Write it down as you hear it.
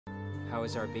How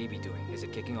is our baby doing? Is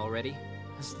it kicking already?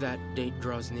 As that date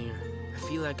draws near, I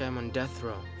feel like I'm on death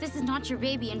row. This is not your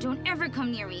baby, and don't ever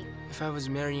come near me. If I was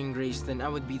marrying Grace, then I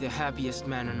would be the happiest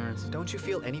man on earth. Don't you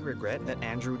feel any regret that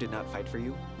Andrew did not fight for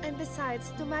you? And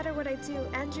besides, no matter what I do,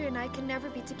 Andrew and I can never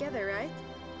be together, right?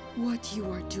 What you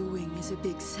are doing is a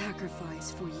big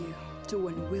sacrifice for you. To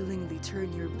unwillingly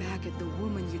turn your back at the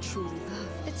woman you truly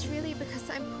love. It's really because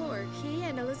I'm poor. He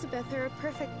and Elizabeth are a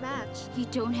perfect match. You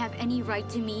don't have any right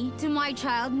to me, to my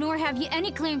child, nor have you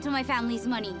any claim to my family's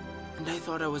money. And I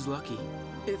thought I was lucky.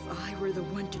 If I were the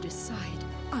one to decide,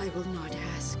 I will not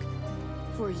ask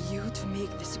for you to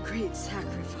make this great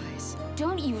sacrifice.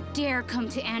 Don't you dare come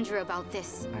to Andrew about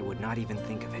this. I would not even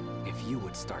think of it if you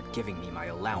would start giving me my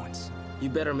allowance. You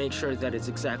better make sure that it's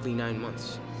exactly 9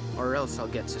 months, or else I'll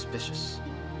get suspicious.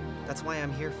 That's why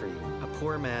I'm here for you. A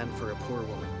poor man for a poor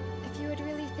woman. If you would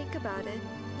really think about it,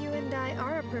 you and I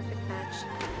are a perfect match.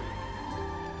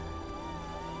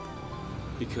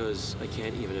 Because I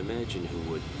can't even imagine who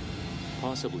would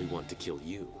possibly want to kill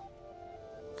you.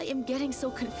 I am getting so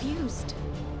confused.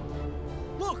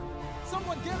 Look!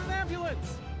 Someone get an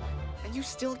ambulance! And you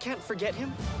still can't forget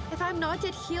him? If I'm not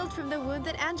yet healed from the wound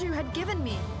that Andrew had given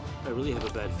me. I really have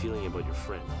a bad feeling about your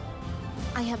friend.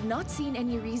 I have not seen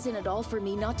any reason at all for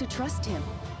me not to trust him.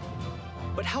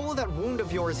 But how will that wound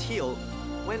of yours heal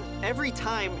when every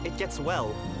time it gets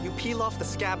well, you peel off the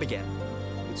scab again?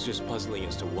 It's just puzzling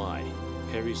as to why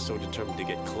Harry's so determined to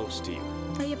get close to you.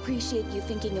 I appreciate you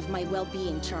thinking of my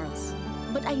well-being, Charles.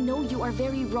 But I know you are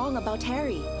very wrong about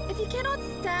Harry. If you cannot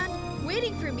stand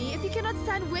waiting for me, if you cannot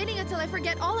stand waiting until I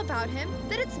forget all about him,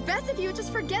 then it's best if you would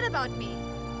just forget about me.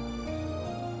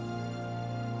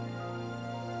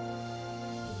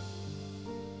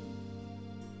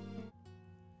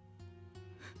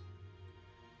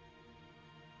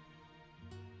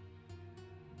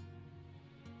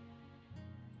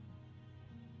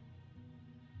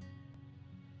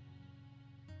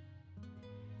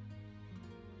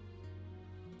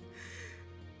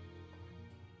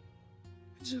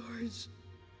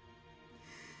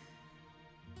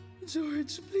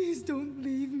 George, please don't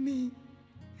leave me.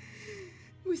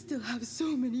 We still have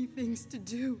so many things to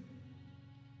do.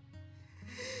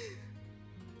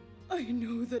 I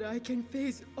know that I can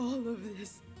face all of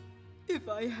this if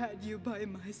I had you by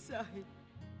my side.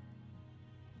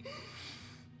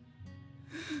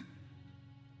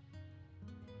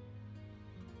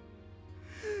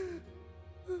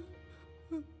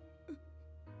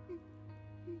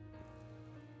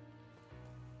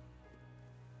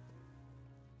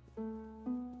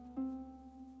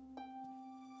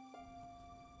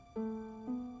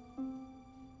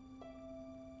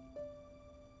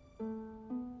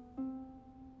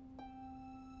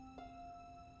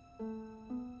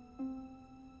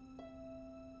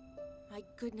 My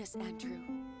goodness, Andrew.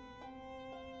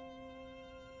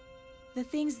 The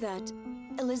things that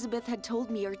Elizabeth had told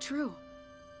me are true.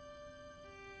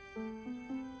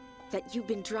 That you've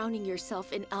been drowning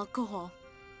yourself in alcohol.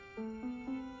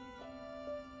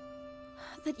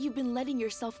 That you've been letting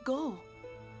yourself go.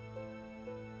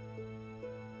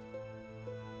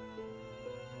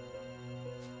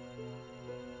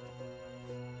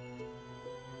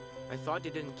 I thought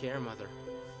you didn't care, Mother.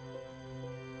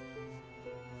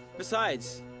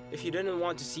 Besides, if you didn't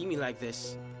want to see me like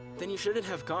this, then you shouldn't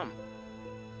have come.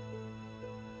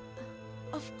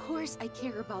 Of course I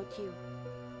care about you.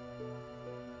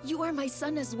 You are my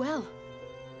son as well.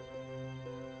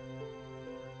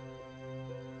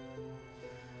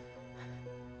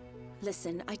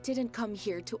 Listen, I didn't come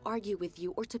here to argue with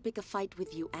you or to pick a fight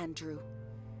with you, Andrew.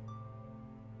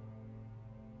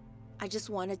 I just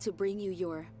wanted to bring you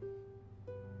your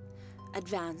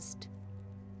advanced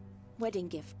wedding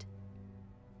gift.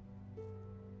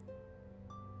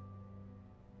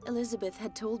 Elizabeth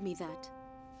had told me that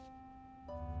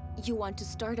you want to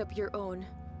start up your own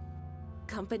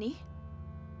company.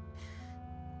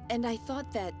 And I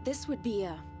thought that this would be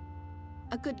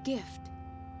a good gift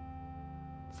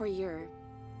for your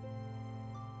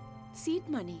seed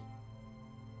money.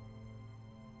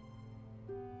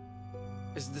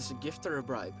 Is this a gift or a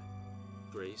bribe?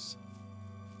 Grace,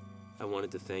 I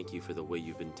wanted to thank you for the way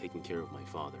you've been taking care of my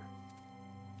father.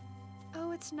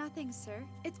 Oh, it's nothing, sir.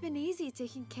 It's been easy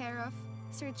taking care of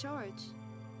Sir George.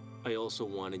 I also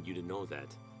wanted you to know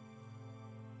that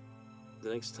the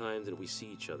next time that we see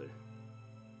each other,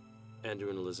 Andrew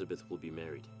and Elizabeth will be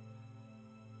married.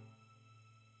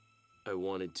 I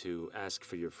wanted to ask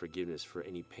for your forgiveness for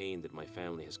any pain that my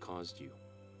family has caused you.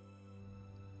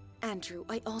 Andrew,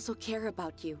 I also care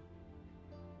about you.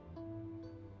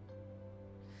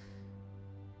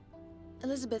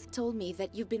 Elizabeth told me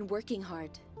that you've been working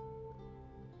hard.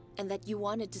 and that you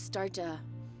wanted to start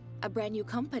a brand new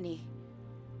company.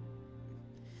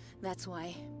 That's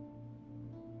why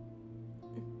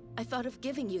I thought of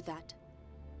giving you that.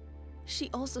 She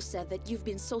also said that you've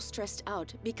been so stressed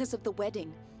out because of the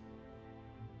wedding.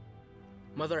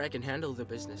 Mother, I can handle the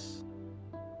business.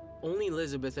 Only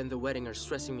Elizabeth and the wedding are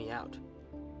stressing me out.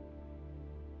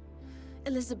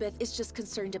 Elizabeth is just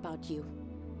concerned about you.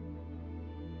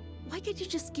 Why can't you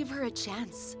just give her a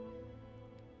chance?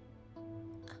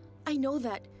 I know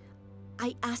that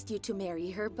I asked you to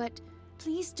marry her, but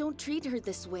please don't treat her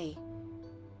this way.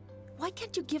 Why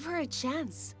can't you give her a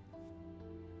chance?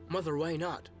 Mother, why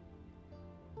not?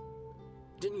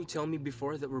 Didn't you tell me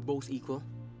before that we're both equal?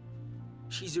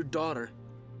 She's your daughter,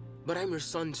 but I'm your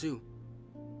son too.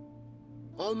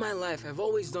 All my life, I've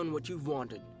always done what you've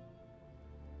wanted.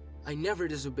 I never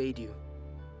disobeyed you,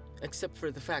 except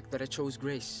for the fact that I chose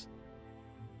Grace.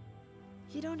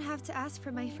 You don't have to ask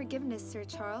for my forgiveness, Sir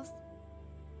Charles.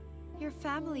 Your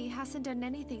family hasn't done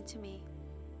anything to me.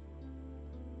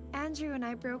 Andrew and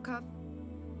I broke up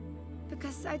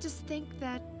because I just think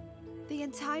that the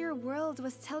entire world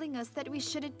was telling us that we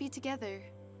shouldn't be together.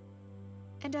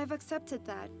 And I've accepted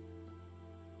that.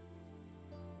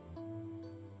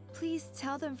 Please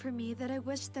tell them for me that I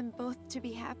wish them both to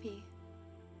be happy.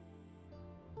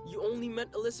 You only met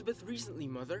Elizabeth recently,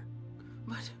 Mother.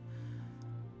 But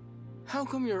how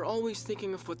come you're always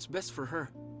thinking of what's best for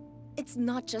her? It's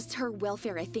not just her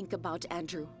welfare I think about,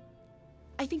 Andrew.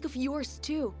 I think of yours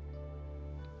too.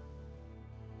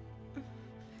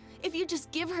 If you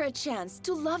just give her a chance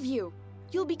to love you,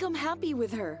 you'll become happy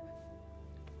with her.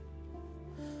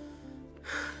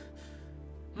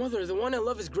 Mother, the one I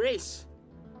love is Grace.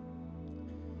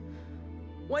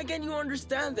 Why can't you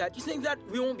understand that? You think that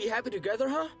we won't be happy together,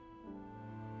 huh?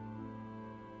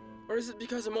 Or is it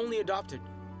because I'm only adopted?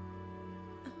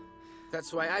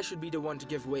 That's why I should be the one to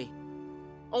give way.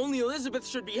 Only Elizabeth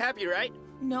should be happy, right?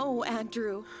 No,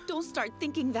 Andrew. Don't start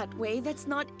thinking that way. That's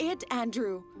not it,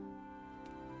 Andrew.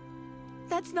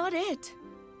 That's not it.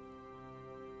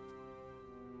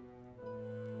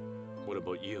 What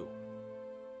about you?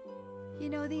 You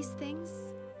know these things?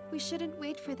 We shouldn't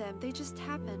wait for them. They just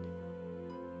happen.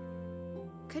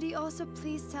 Could you also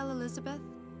please tell Elizabeth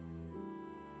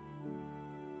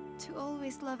to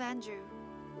always love Andrew?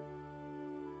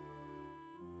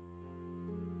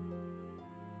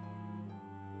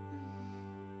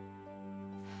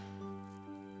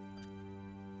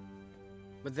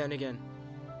 But then again,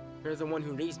 you're the one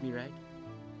who raised me, right?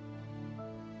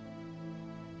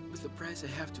 With the price I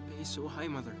have to pay so high,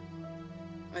 Mother.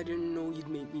 I didn't know you'd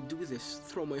make me do this.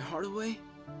 Throw my heart away?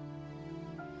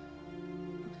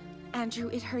 Andrew,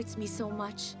 it hurts me so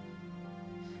much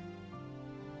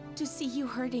to see you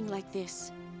hurting like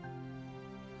this.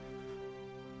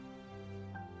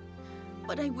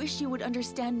 But I wish you would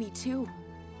understand me too.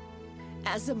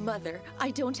 As a mother,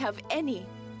 I don't have any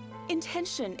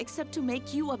intention except to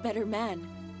make you a better man.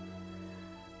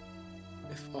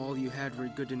 If all you had were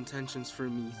good intentions for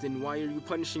me, then why are you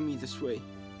punishing me this way?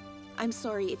 I'm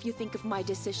sorry if you think of my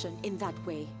decision in that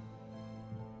way.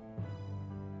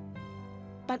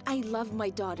 But I love my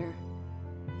daughter.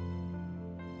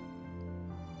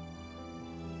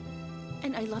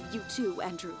 And I love you too,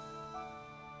 Andrew.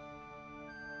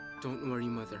 Don't worry,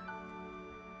 Mother.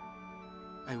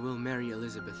 I will marry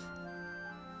Elizabeth.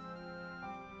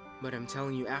 But I'm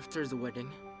telling you, after the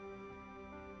wedding,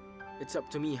 it's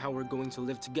up to me how we're going to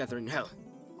live together in hell.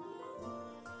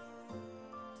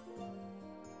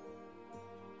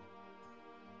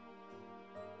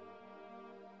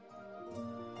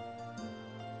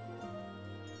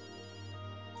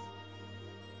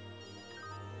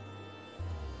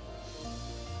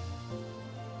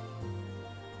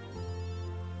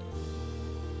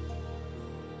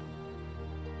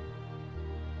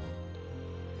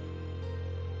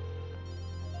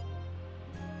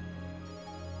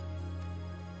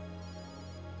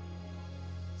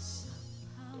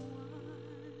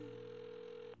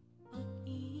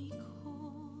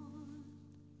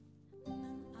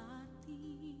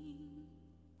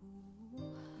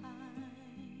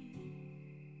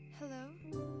 Hello?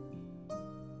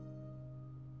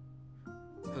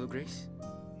 Hello, Grace?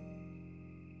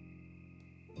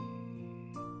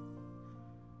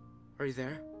 Are you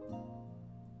there?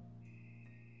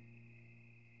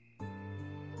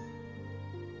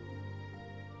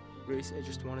 Grace, I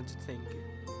just wanted to thank you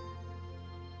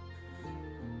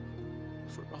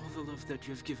for all the love that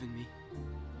you have given me.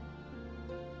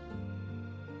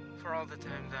 For all the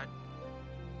time that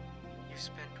you've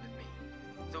spent with me.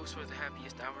 Those were the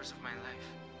happiest hours of my life.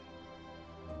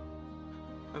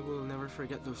 I will never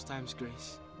forget those times,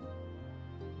 Grace.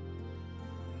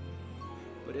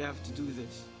 but I have to do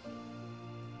this.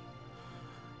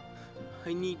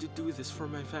 I need to do this for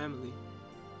my family.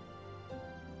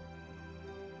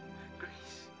 Grace.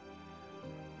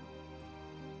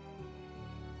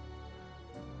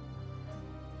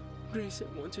 Grace,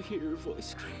 I want to hear your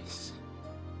voice, Grace.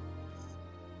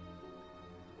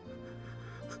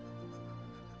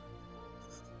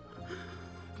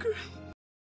 Grace.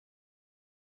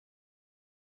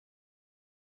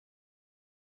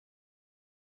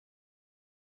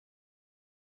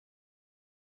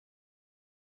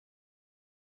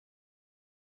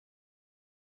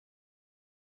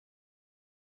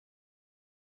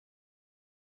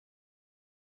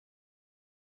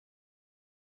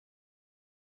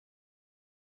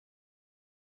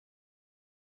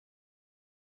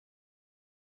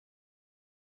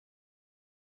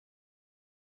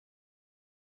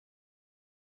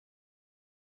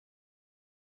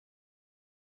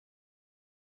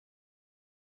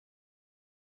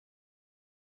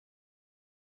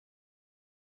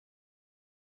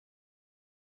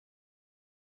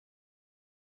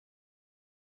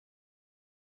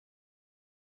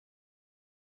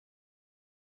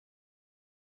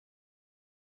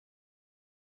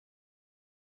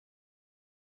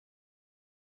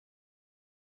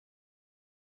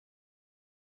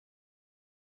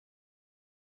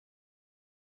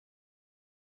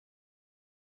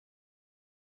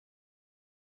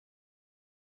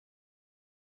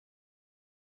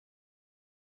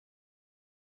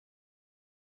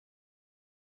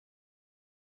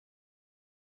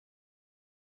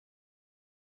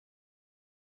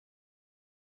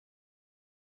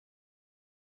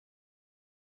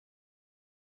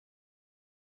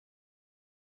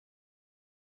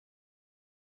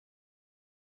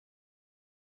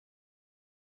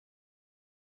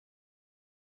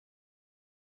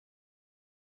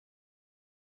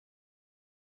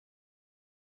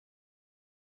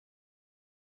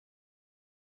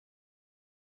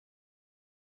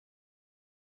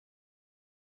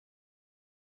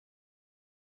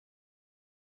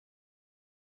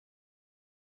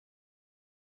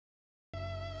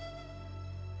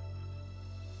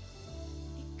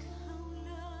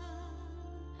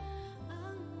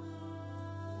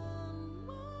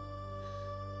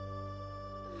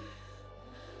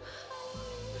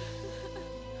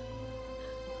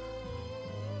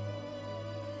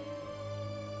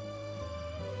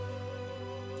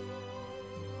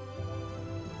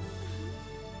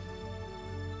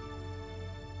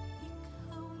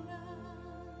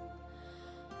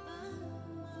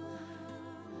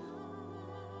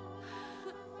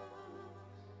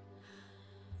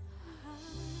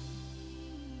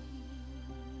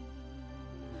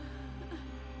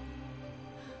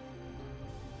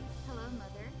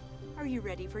 Are you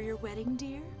ready for your wedding,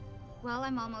 dear? Well,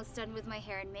 I'm almost done with my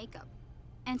hair and makeup.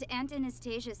 And Aunt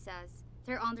Anastasia says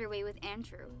they're on their way with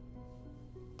Andrew.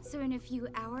 So in a few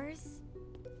hours,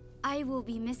 I will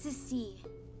be Mrs. C.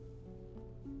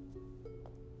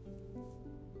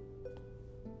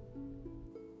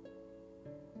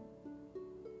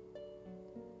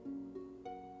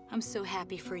 I'm so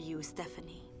happy for you,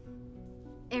 Stephanie.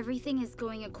 Everything is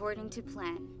going according to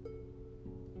plan.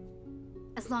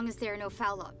 As long as there are no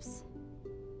foul-ups.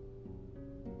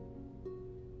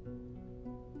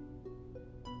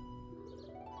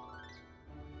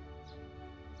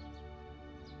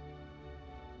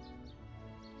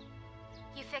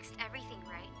 You fixed everything,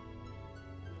 right?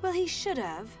 Well, he should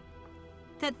have.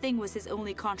 That thing was his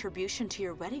only contribution to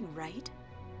your wedding, right?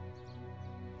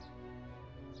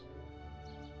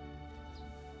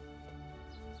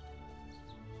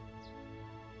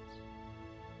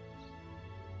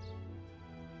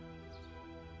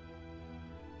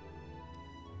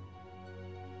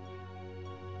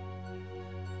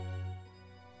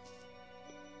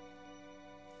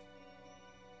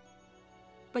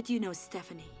 But you know,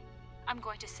 Stephanie, I'm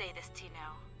going to say this to you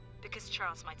now, because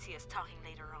Charles might see us talking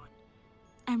later on.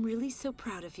 I'm really so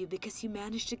proud of you because you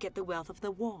managed to get the wealth of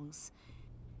the Wongs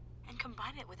and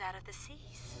combine it with that of the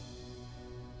Seas.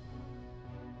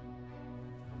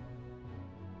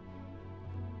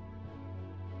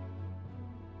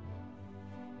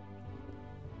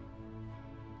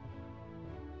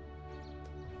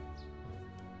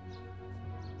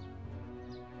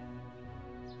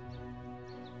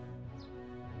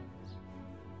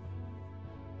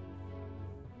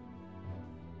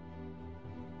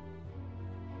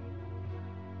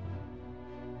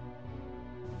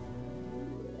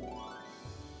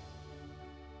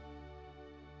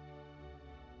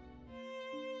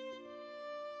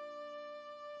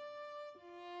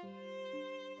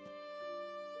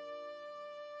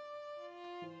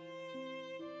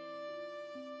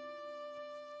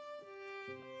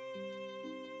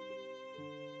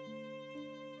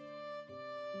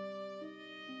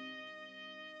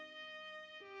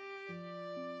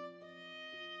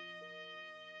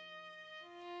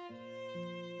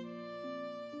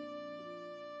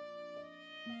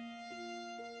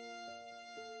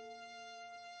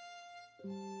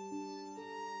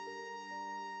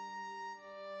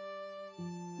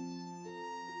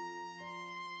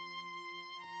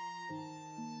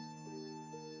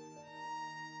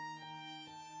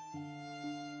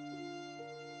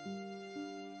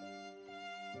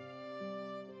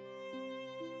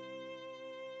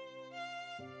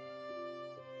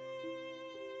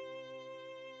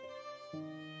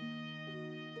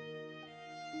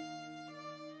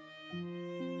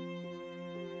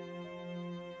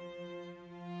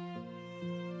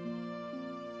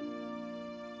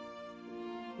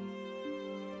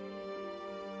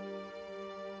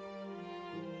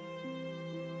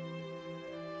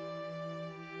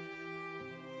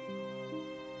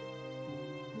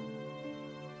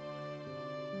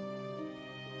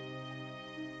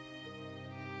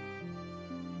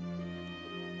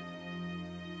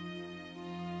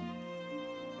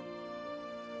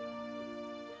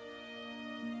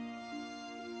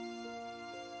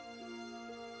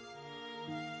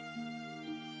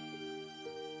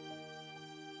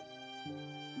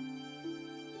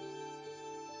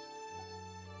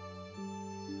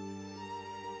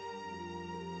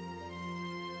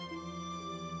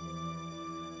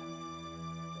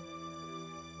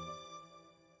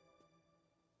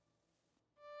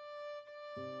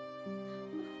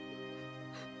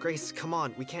 Grace, come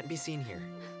on, we can't be seen here.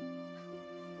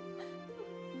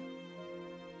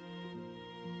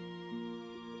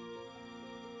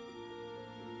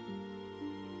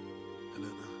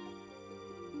 Helena.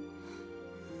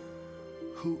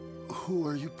 Who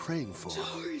are you praying for?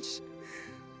 George!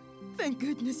 Thank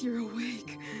goodness you're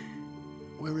awake.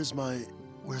 Where's my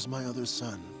other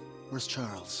son? Where's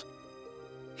Charles?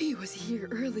 He was here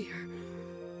earlier,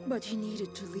 but he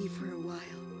needed to leave for a while.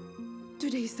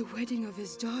 Today's the wedding of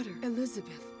his daughter,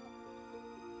 Elizabeth.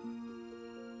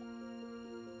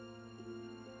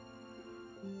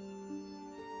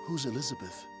 Who's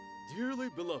Elizabeth? Dearly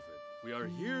beloved, we are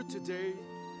here today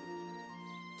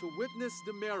to witness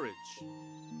the marriage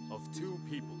of two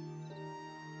people.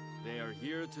 They are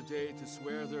here today to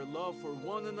swear their love for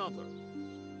one another.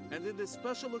 And in this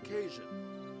special occasion,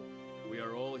 we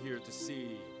are all here to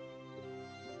see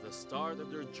the start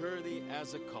of their journey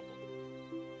as a couple.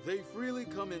 They freely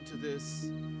come into this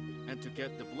and to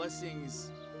get the blessings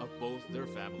of both their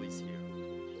families here.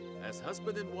 As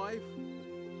husband and wife,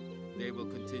 they will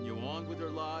continue on with their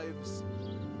lives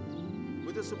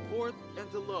with the support and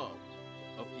the love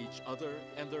of each other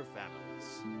and their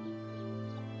families.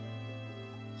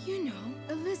 You know,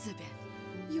 Elizabeth,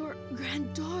 your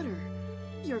granddaughter.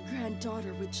 Your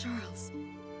granddaughter with Charles.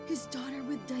 His daughter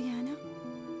with Diana.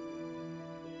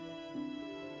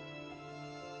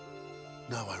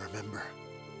 Now I remember.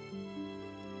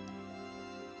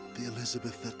 The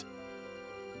Elizabeth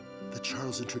that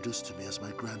Charles introduced to me as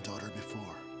my granddaughter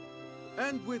before.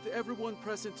 And with everyone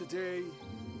present today,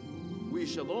 we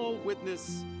shall all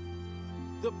witness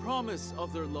the promise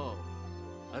of their love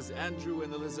as Andrew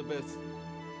and Elizabeth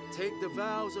take the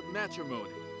vows of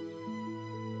matrimony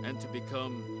and to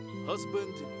become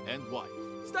husband and wife.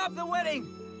 Stop the wedding!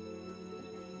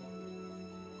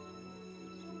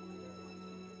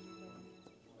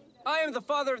 I am the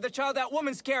father of the child that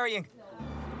woman's carrying.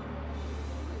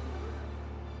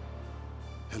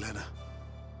 Helena.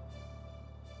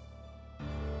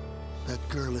 That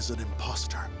girl is an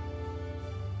impostor.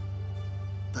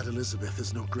 That Elizabeth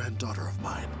is no granddaughter of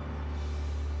mine.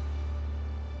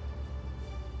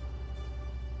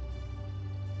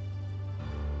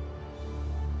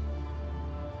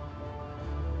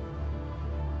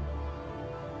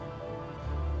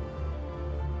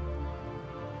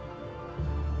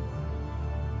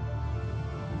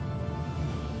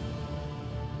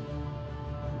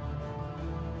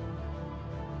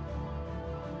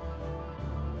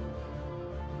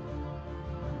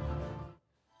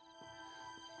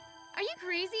 Are you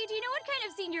crazy? Do you know what kind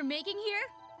of scene you're making here?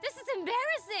 This is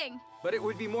embarrassing! But it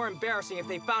would be more embarrassing if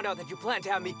they found out that you planned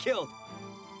to have me killed.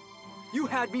 You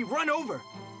had me run over.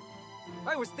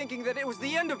 I was thinking that it was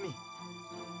the end of me.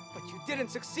 But you didn't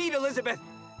succeed, Elizabeth!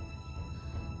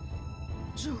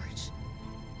 George,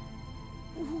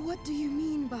 what do you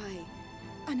mean by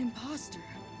an impostor?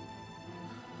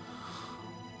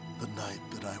 The night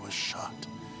that I was shot.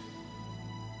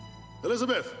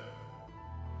 Elizabeth!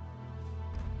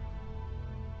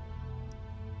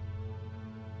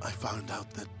 I found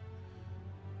out that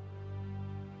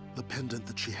the pendant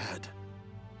that she had,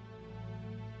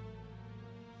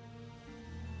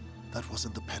 that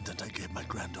wasn't the pendant I gave my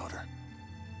granddaughter.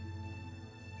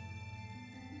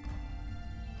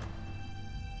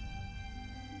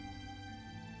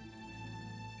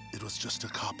 It was just a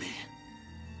copy.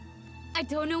 I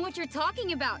don't know what you're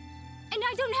talking about. And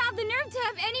I don't have the nerve to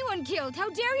have anyone killed. How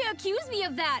dare you accuse me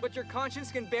of that? But your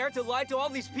conscience can bear to lie to all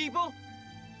these people?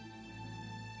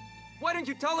 Why don't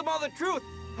you tell them all the truth,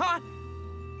 huh?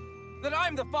 That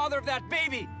I'm the father of that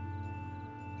baby!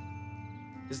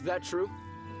 Is that true?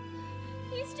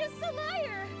 He's just a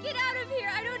liar! Get out of here!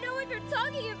 I don't know what you're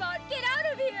talking about! Get out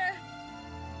of here!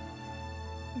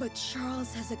 But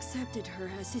Charles has accepted her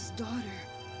as his daughter.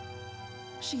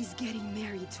 She's getting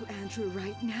married to Andrew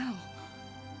right now.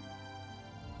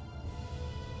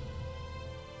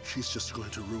 She's just going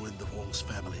to ruin the Wong's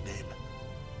family name.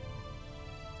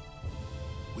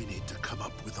 We need to come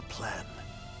up with a plan.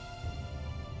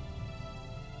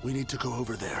 We need to go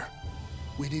over there.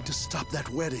 We need to stop that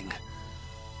wedding.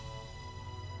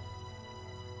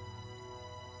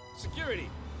 Security!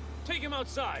 Take him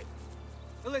outside!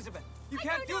 Elizabeth, you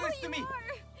can't do this to me!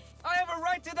 Are. I have a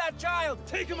right to that child!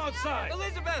 Take him outside!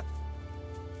 Elizabeth!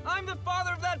 I'm the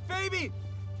father of that baby!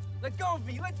 Let go of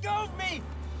me! Let go of me!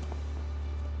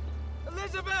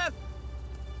 Elizabeth!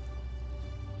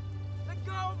 Let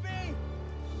go of me!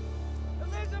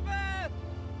 Elizabeth!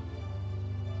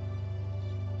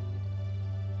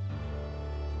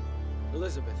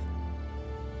 Elizabeth,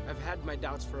 I've had my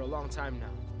doubts for a long time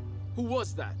now. Who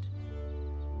was that?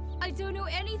 I don't know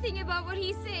anything about what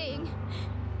he's saying.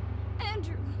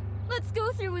 Andrew, let's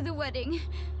go through with the wedding.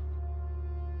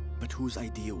 But whose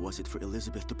idea was it for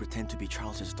Elizabeth to pretend to be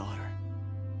Charles's daughter?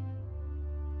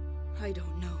 I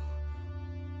don't know.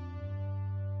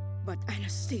 But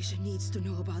Anastasia needs to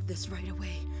know about this right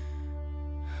away.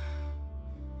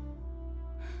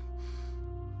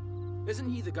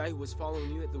 Isn't he the guy who was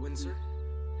following you at the Windsor?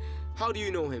 How do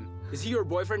you know him? Is he your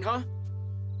boyfriend, huh?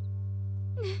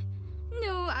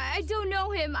 No, I don't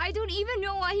know him. I don't even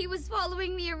know why he was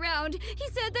following me around. He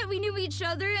said that we knew each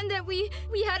other and that we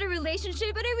had a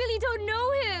relationship, but I really don't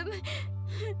know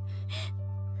him.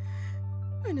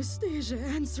 Anastasia,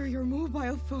 answer your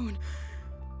mobile phone.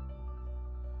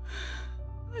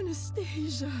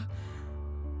 Anastasia.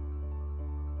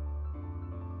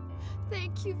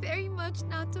 Thank you very much,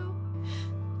 Nato.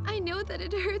 I know that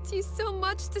it hurts you so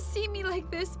much to see me like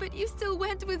this, but you still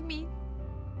went with me.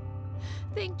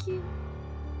 Thank you.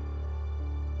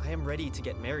 I am ready to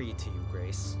get married to you,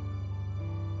 Grace.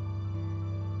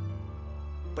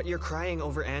 But you're crying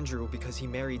over Andrew because he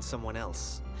married someone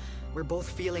else. We're both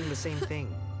feeling the same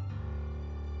thing.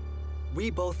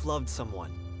 We both loved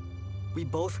someone. We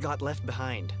both got left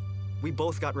behind. We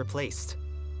both got replaced.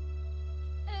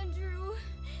 Andrew.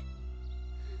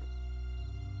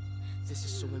 This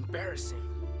is so embarrassing.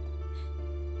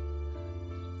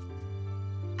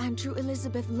 Andrew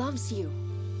Elizabeth loves you.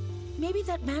 Maybe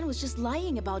that man was just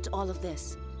lying about all of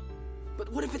this. But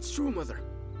what if it's true, Mother?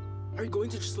 Are you going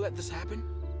to just let this happen?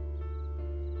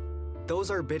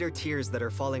 Those are bitter tears that are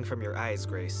falling from your eyes,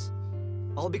 Grace.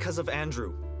 All because of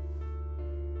Andrew.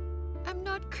 I'm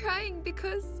not crying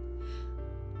because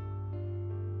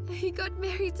he got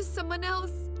married to someone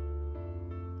else.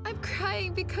 I'm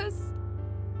crying because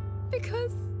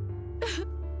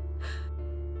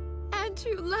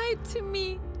Andrew lied to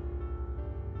me.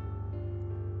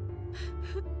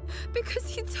 Because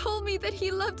he told me that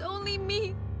he loved only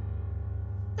me.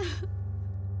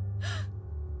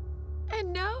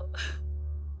 And now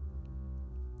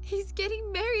he's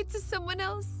getting married to someone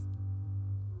else.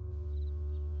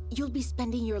 You'll be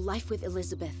spending your life with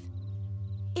Elizabeth.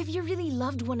 If you really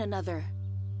loved one another,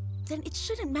 then it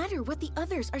shouldn't matter what the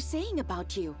others are saying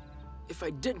about you. If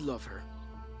I did love her,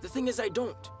 the thing is I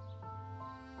don't.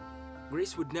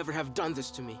 Grace would never have done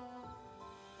this to me.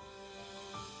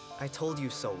 I told you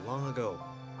so long ago.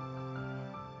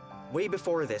 Way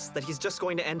before this, that he's just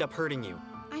going to end up hurting you.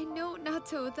 I know,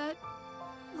 Nato, that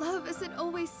love isn't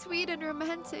always sweet and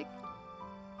romantic.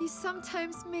 You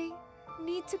sometimes may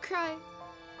need to cry.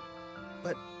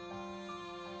 But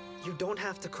you don't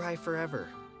have to cry forever.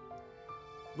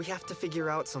 We have to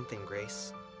figure out something,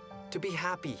 Grace. To be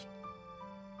happy.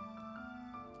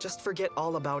 Just forget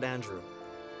all about Andrew.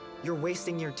 You're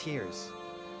wasting your tears.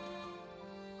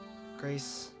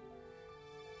 Grace,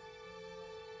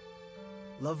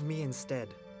 love me instead.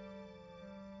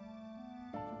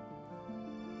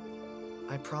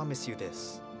 I promise you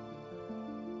this.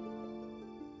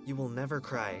 You will never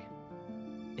cry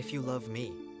if you love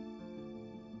me.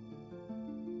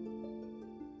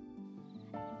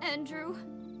 Andrew,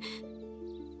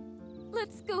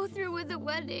 let's go through with the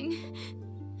wedding.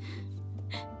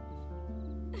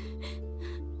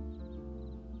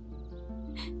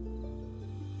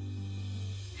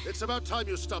 It's about time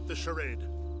you stop the charade.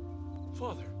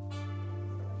 Father.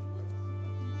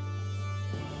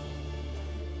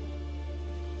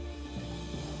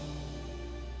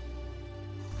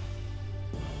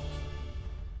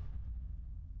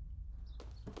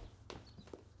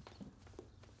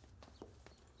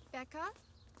 Rebecca?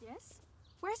 Yes?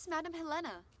 Where's Madame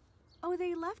Helena? Oh,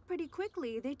 they left pretty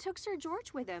quickly. They took Sir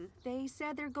George with them. They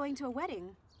said they're going to a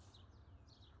wedding.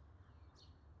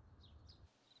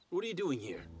 What are you doing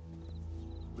here?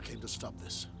 We came to stop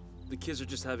this. The kids are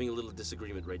just having a little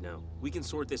disagreement right now. We can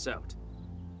sort this out.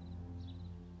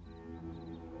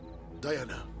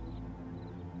 Diana,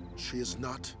 she is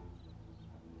not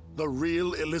the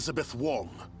real Elizabeth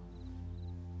Wong.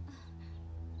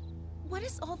 What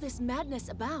is all this madness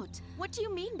about? What do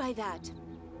you mean by that?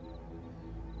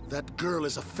 That girl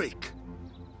is a fake.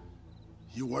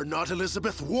 You are not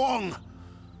Elizabeth Wong!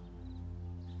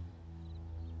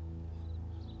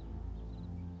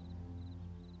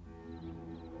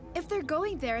 If they're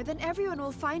going there, then everyone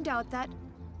will find out that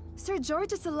Sir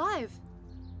George is alive.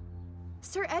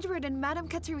 Sir Edward and Madame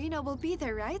Katerina will be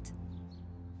there, right?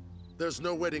 There's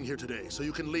no wedding here today, so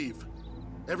you can leave.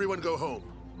 Everyone go home.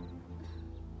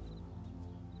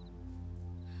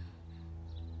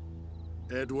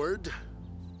 Edward,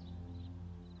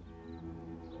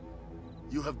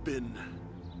 you have been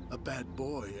a bad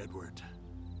boy, Edward.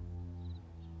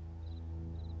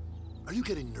 Are you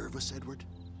getting nervous, Edward?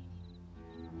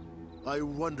 I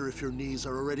wonder if your knees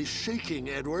are already shaking,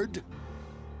 Edward.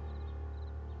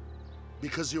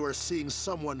 Because you are seeing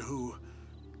someone who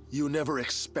you never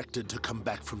expected to come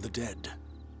back from the dead.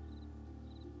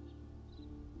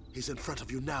 He's in front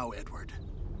of you now, Edward.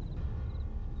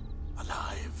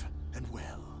 Alive and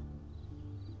well.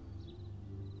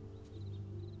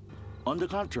 On the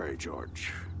contrary,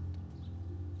 George.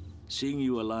 Seeing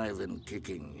you alive and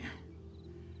kicking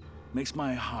makes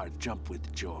my heart jump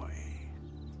with joy.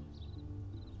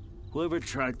 Whoever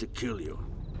tried to kill you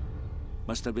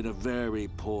must have been a very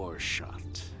poor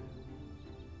shot.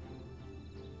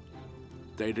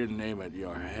 They didn't aim at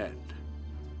your head,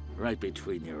 right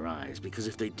between your eyes, because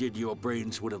if they did, your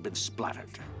brains would have been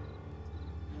splattered.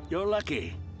 You're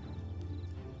lucky.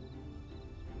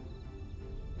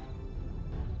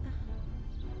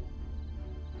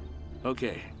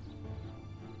 Okay.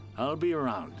 I'll be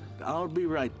around. I'll be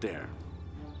right there.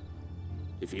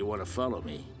 If you want to follow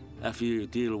me, after you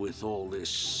deal with all this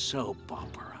soap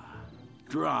opera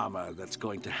drama that's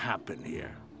going to happen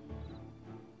here.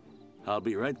 I'll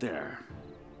be right there,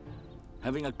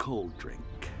 having a cold drink.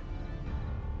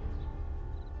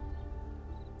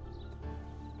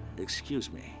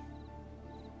 Excuse me.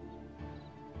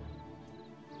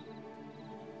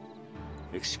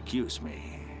 Excuse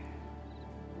me.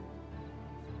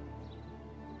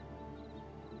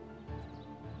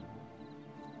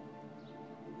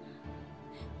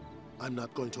 I'm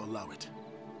not going to allow it,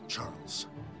 Charles.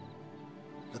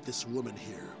 That this woman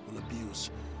here will abuse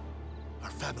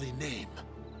our family name.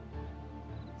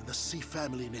 And the C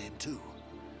family name, too.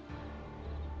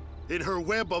 In her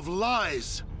web of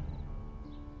lies.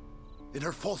 In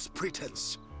her false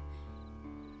pretense.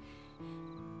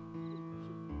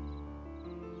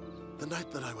 The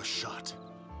night that I was shot.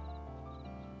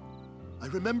 I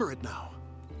remember it now.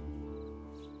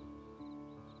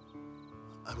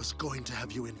 I was going to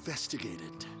have you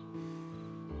investigated.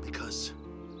 Because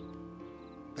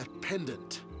that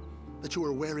pendant that you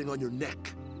were wearing on your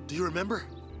neck, do you remember?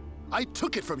 I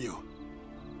took it from you.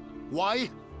 Why?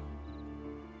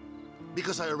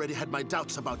 Because I already had my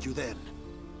doubts about you then.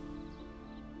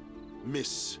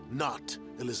 Miss, not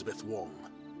Elizabeth Wong.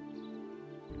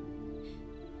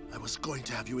 I was going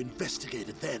to have you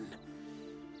investigated then.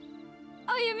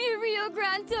 I am your real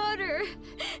granddaughter.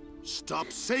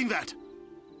 Stop saying that!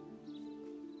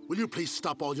 Will you please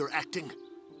stop all your acting?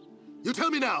 You tell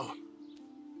me now!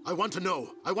 I want to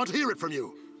know. I want to hear it from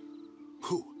you.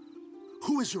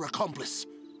 Who is your accomplice?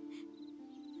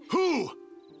 Who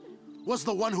was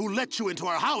the one who let you into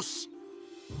our house?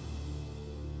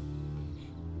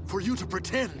 For you to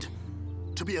pretend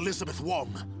to be Elizabeth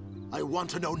Wong. I want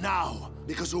to know now,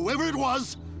 because whoever it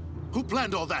was who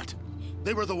planned all that,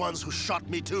 they were the ones who shot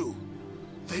me too.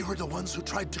 They were the ones who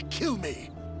tried to kill me.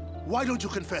 Why don't you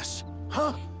confess?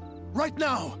 Huh? Right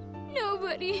now!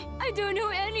 Nobody. I don't know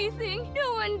anything.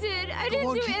 No one did. I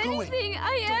didn't do anything.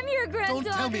 I am your granddaughter.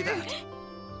 Don't tell me that.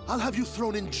 I'll have you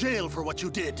thrown in jail for what you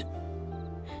did.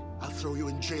 I'll throw you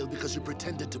in jail because you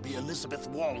pretended to be Elizabeth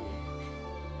Wong.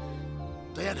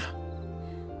 Diana.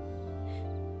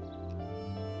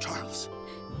 Charles.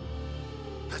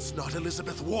 That's not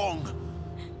Elizabeth Wong.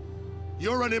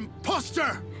 You're an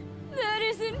impostor! That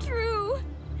isn't true.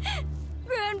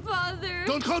 Grandfather.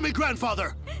 Don't call me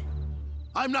grandfather!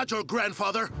 I'm not your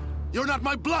grandfather. You're not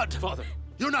my blood. Father.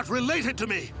 You're not related to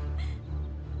me.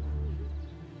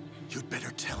 You'd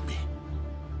better tell me.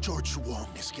 George Wong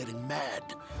is getting mad.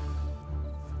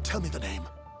 Tell me the name.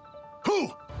 Who?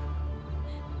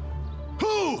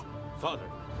 Who? Father.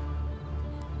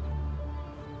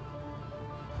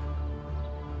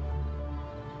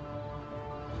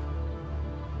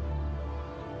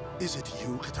 Is it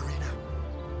you, Katarina?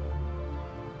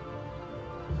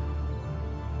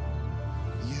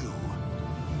 You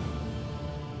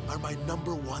are my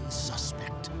 #1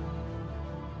 suspect.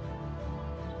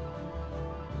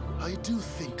 I do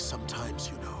think sometimes,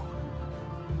 you know.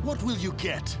 What will you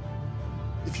get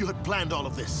if you had planned all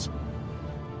of this?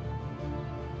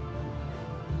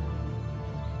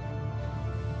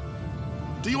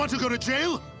 Do you want to go to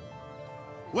jail?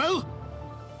 Well?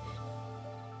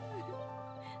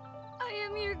 I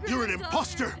am your granddaughter. You're an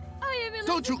impostor! I am Elizabeth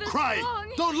Don't you cry!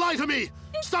 Wong. Don't lie to me!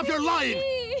 Stop your lying!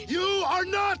 Me. You are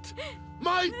not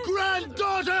my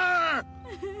granddaughter!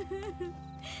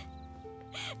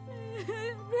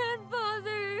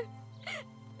 Grandfather!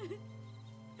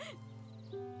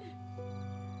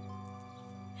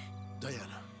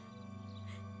 Diana.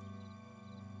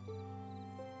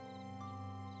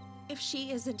 If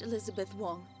she isn't Elizabeth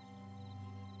Wong,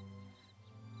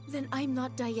 then I'm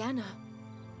not Diana.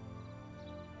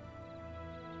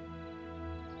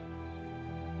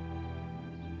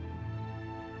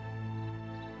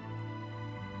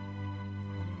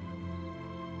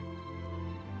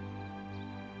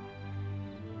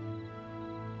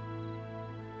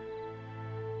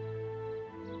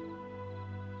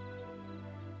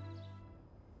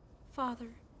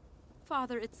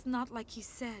 Father, it's not like you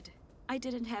said. I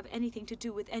didn't have anything to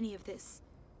do with any of this.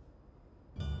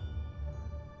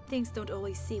 Things don't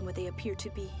always seem what they appear to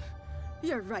be.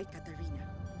 You're right, Katarina.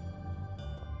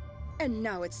 And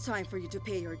now it's time for you to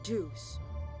pay your dues.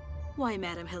 Why,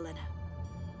 Madam Helena?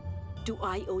 Do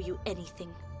I owe you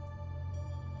anything?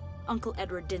 Uncle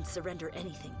Edward didn't surrender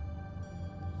anything.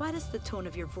 Why does the tone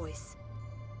of your voice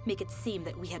make it seem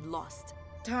that we had lost?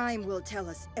 Time will tell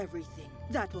us everything.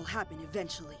 That will happen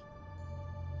eventually.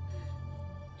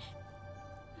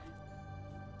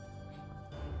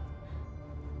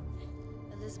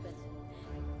 Elizabeth.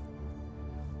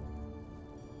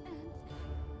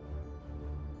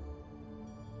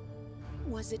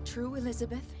 Was it true,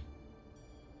 Elizabeth?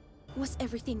 Was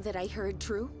everything that I heard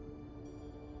true?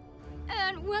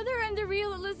 And whether I'm the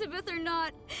real Elizabeth or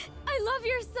not, I love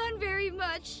your son very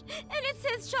much, and it's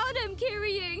his child I'm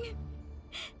carrying.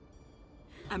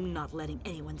 I'm not letting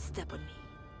anyone step on me.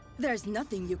 There's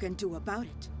nothing you can do about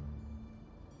it.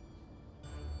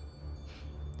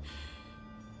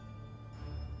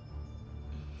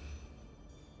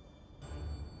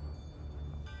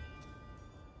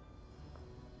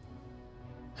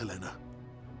 Helena,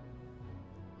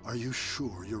 are you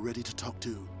sure you're ready to talk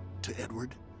to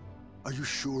Edward? Are you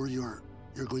sure you're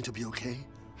going to be okay?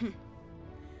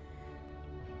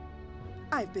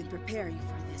 I've been preparing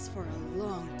for this for a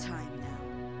long time now.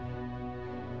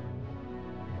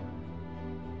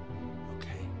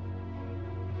 Okay.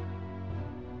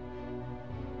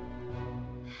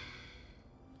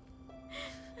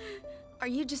 Are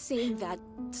you just saying that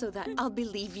so that I'll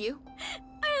believe you?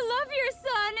 I love your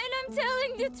son, and I'm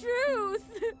telling the truth.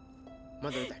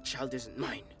 Mother, that child isn't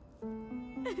mine.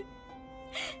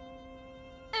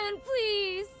 And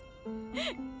please,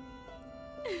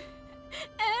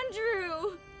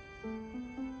 Andrew,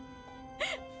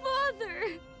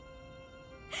 Father,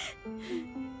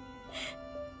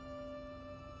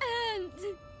 and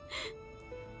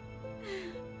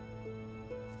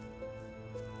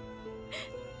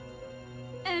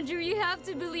Andrew, you have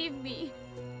to believe me.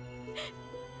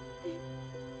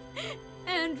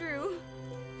 Andrew,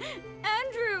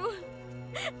 Andrew,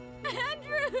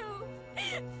 Andrew,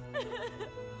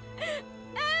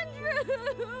 Andrew,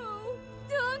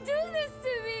 don't do this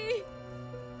to me.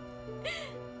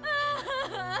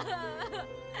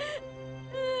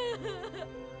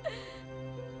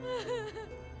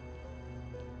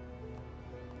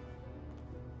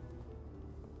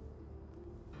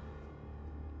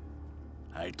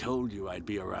 I told you I'd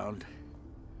be around.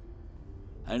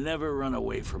 I never run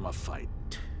away from a fight.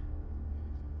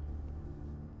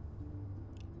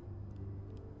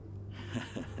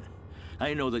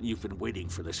 I know that you've been waiting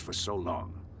for this for so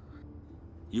long.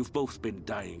 You've both been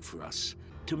dying for us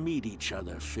to meet each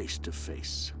other face to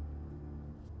face.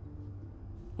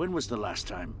 When was the last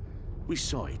time we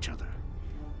saw each other?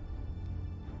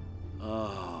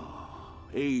 Oh,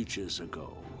 ages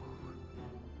ago.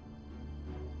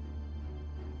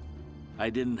 I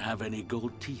didn't have any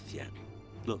gold teeth yet.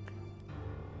 Look.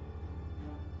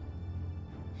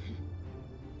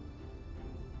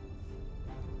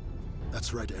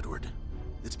 That's right, Edward.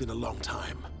 It's been a long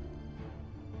time.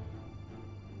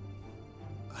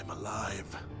 I'm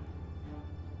alive.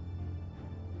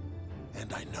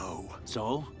 And I know.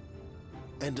 So?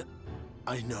 And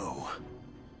I know.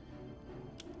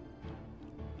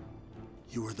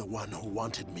 You were the one who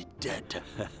wanted me dead.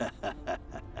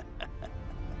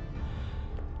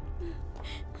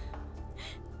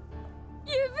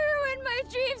 You've ruined my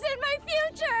dreams and my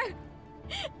future!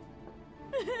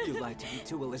 You lied to me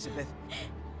too, Elizabeth.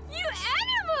 You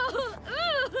animal!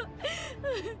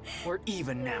 We're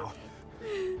even now.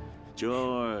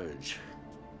 George,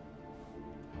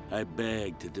 I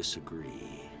beg to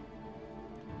disagree.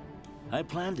 I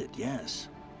planned it, yes.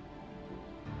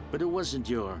 But it wasn't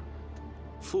your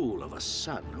fool of a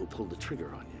son who pulled the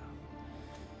trigger on you.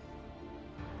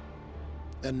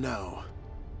 And now,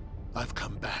 I've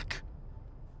come back.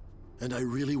 And I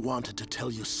really wanted to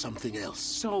tell you something else.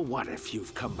 So what if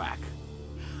you've come back?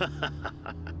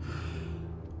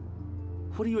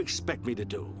 What do you expect me to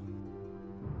do?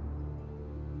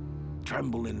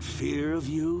 Tremble in fear of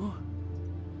you?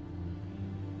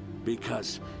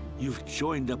 Because you've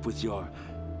joined up with your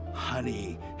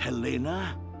honey,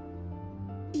 Helena?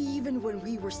 Even when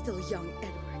we were still young,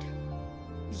 Edward,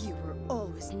 you were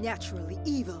always naturally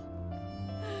evil.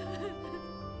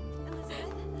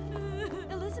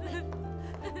 Elizabeth!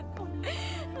 Oh no.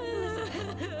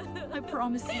 Elizabeth, I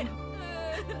promise you,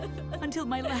 until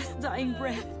my last dying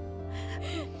breath.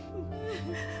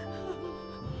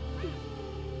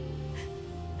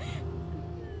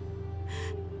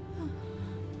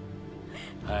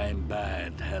 I'm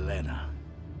bad, Helena.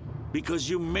 Because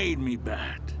you made me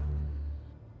bad.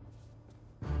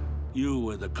 You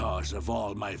were the cause of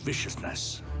all my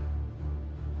viciousness.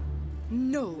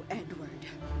 No, Edward.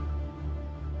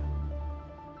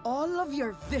 All of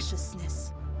your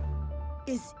viciousness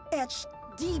is etched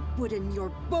deep within your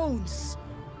bones.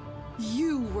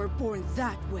 You were born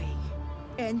that way,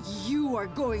 and you are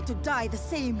going to die the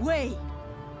same way.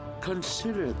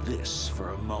 Consider this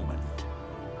for a moment.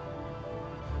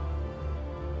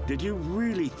 Did you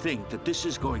really think that this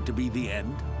is going to be the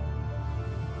end?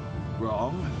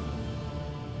 Wrong?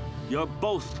 You're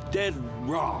both dead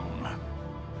wrong.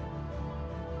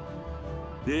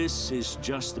 This is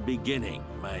just the beginning,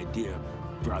 my dear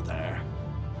brother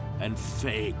and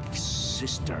fake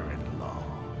sister-in-law.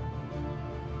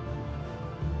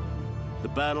 The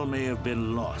battle may have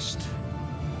been lost,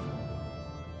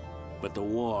 but the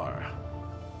war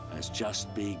has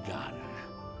just begun.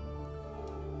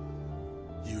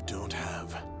 You don't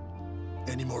have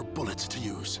any more bullets to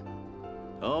use.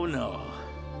 Oh no.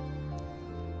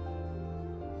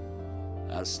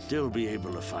 I'll still be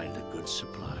able to find a good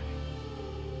supply.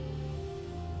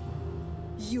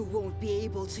 You won't be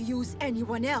able to use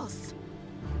anyone else.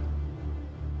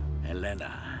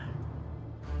 Helena,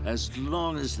 as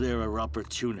long as there are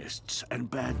opportunists and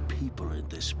bad people in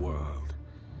this world,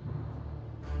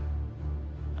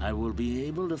 I will be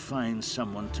able to find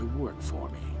someone to work for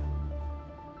me.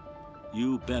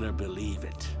 You better believe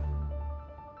it.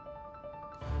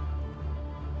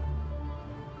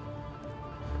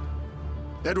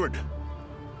 Edward!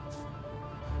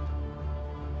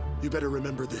 You better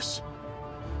remember this.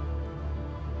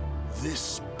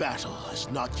 This battle is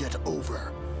not yet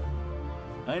over.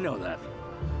 I know that.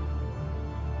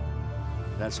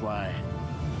 That's why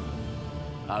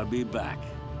I'll be back.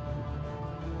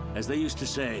 As they used to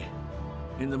say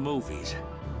in the movies,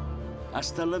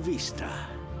 hasta la vista.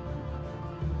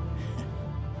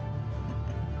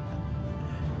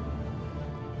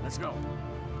 Let's go.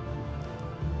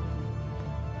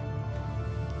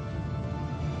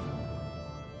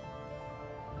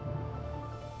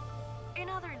 In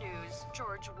other news,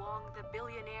 George Wong, the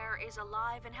billionaire, is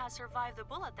alive and has survived the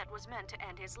bullet that was meant to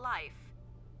end his life.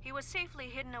 He was safely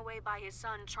hidden away by his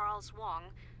son, Charles Wong,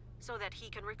 so that he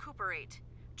can recuperate.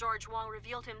 George Wong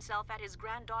revealed himself at his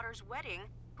granddaughter's wedding,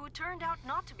 who turned out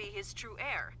not to be his true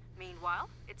heir. Meanwhile,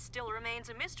 it still remains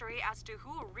a mystery as to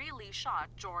who really shot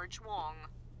George Wong.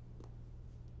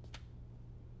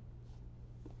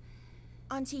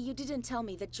 Auntie, you didn't tell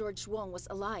me that George Wong was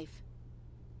alive.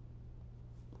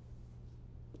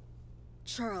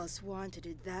 Charles wanted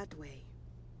it that way.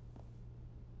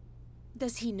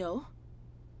 Does he know?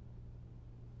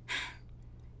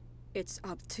 It's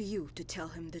up to you to tell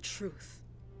him the truth.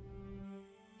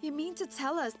 You mean to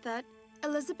tell us that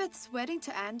Elizabeth's wedding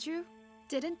to Andrew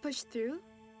didn't push through?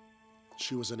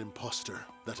 She was an impostor,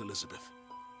 that Elizabeth.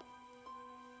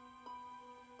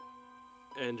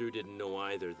 Andrew didn't know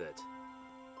either that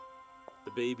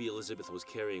the baby Elizabeth was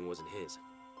carrying wasn't his.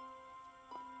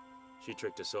 She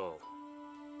tricked us all.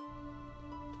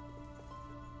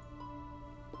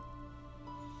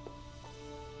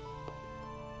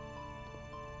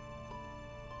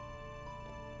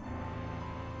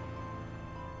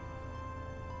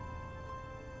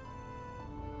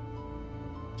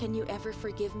 Can you ever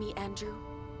forgive me, Andrew?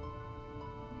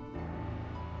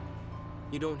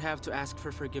 You don't have to ask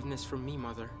for forgiveness from me,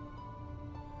 Mother.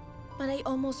 But I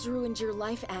almost ruined your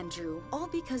life, Andrew, all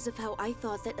because of how I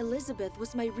thought that Elizabeth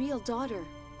was my real daughter.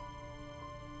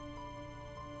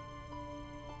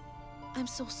 I'm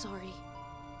so sorry.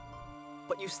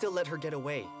 But you still let her get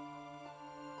away.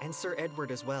 And Sir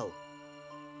Edward as well.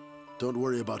 Don't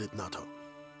worry about it, Nato.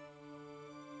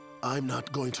 I'm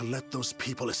not going to let those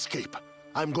people escape.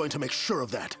 I'm going to make sure of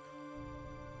that.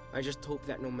 I just hope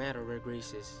that no matter where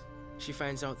Grace is, she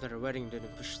finds out that her wedding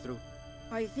didn't push through.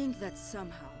 I think that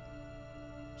somehow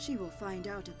she will find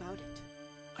out about it.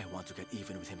 I want to get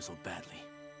even with him so badly.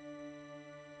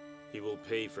 He will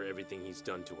pay for everything he's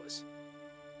done to us.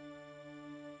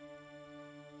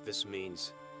 This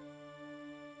means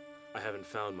I haven't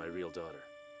found my real daughter.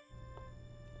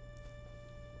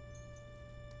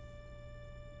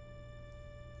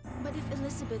 But if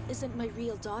Elizabeth isn't my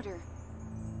real daughter,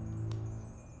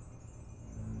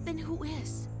 then who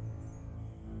is?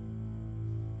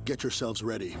 Get yourselves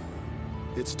ready.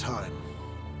 It's time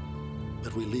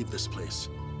that we leave this place.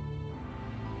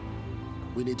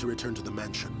 We need to return to the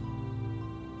mansion.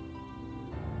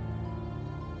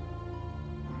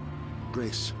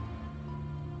 Grace,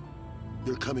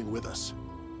 you're coming with us.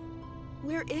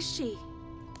 Where is she?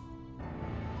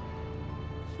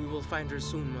 We will find her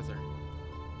soon, Mother.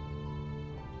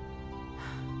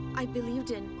 I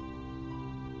believed in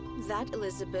that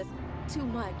Elizabeth too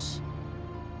much.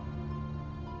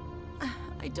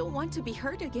 I don't want to be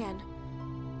hurt again.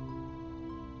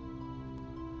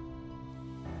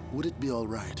 Would it be all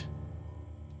right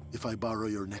if I borrow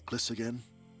your necklace again?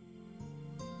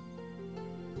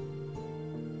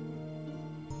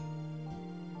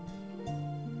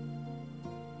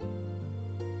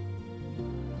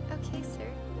 Okay,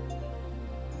 sir.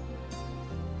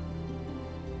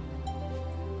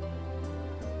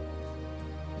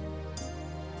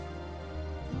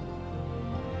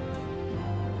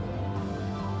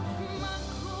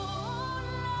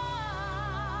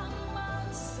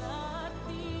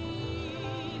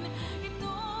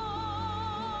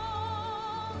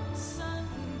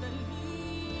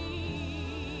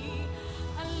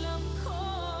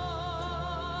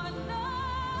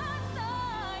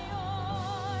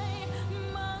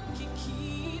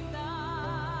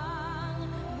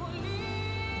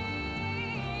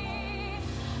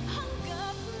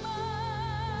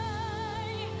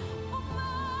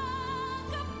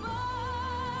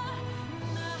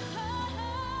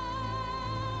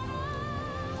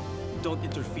 Don't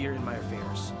interfere in my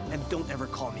affairs, and don't ever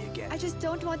call me again. I just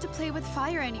don't want to play with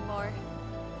fire anymore.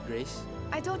 Grace?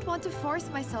 I don't want to force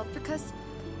myself because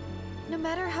no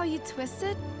matter how you twist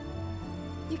it,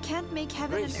 you can't make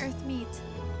heaven Grace. and earth meet.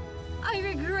 I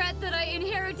regret that I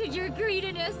inherited your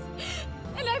greediness.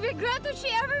 And I regret that she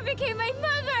ever became my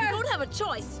mother! You don't have a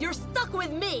choice! You're stuck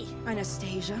with me!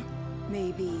 Anastasia,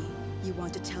 maybe you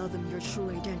want to tell them your true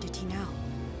identity now.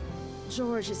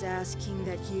 George is asking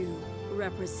that you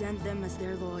represent them as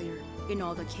their lawyer in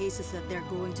all the cases that they're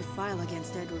going to file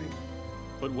against Edward.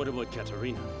 But what about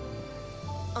Katerina?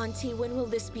 Auntie, when will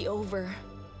this be over?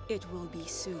 It will be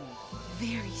soon.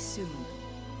 Very soon.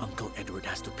 Uncle Edward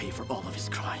has to pay for all of his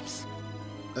crimes.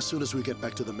 As soon as we get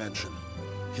back to the mansion,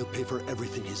 he'll pay for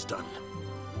everything he's done.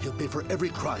 He'll pay for every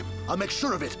crime. I'll make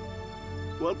sure of it.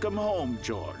 Welcome home,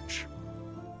 George.